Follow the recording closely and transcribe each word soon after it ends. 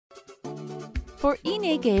For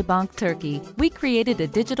İnege Bank Turkey, we created a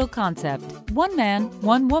digital concept: one man,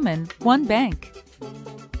 one woman, one bank.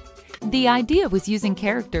 The idea was using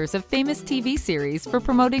characters of famous TV series for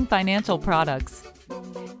promoting financial products.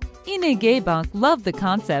 İnege Bank loved the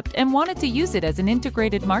concept and wanted to use it as an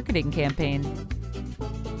integrated marketing campaign.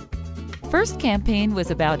 First campaign was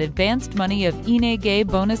about advanced money of İnege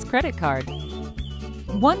bonus credit card.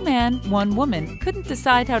 One man, one woman couldn't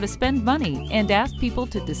decide how to spend money and asked people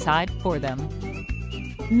to decide for them.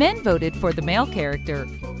 Men voted for the male character.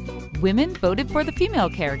 Women voted for the female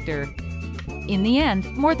character. In the end,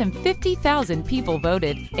 more than 50,000 people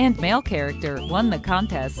voted, and male character won the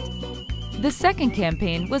contest. The second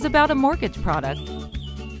campaign was about a mortgage product.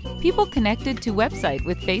 People connected to website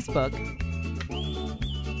with Facebook.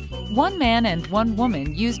 One man and one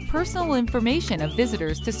woman used personal information of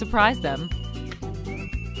visitors to surprise them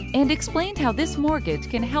and explained how this mortgage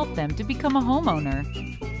can help them to become a homeowner.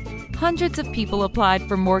 Hundreds of people applied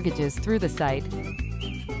for mortgages through the site.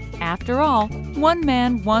 After all, one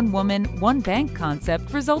man, one woman, one bank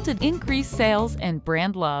concept resulted in increased sales and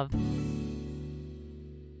brand love.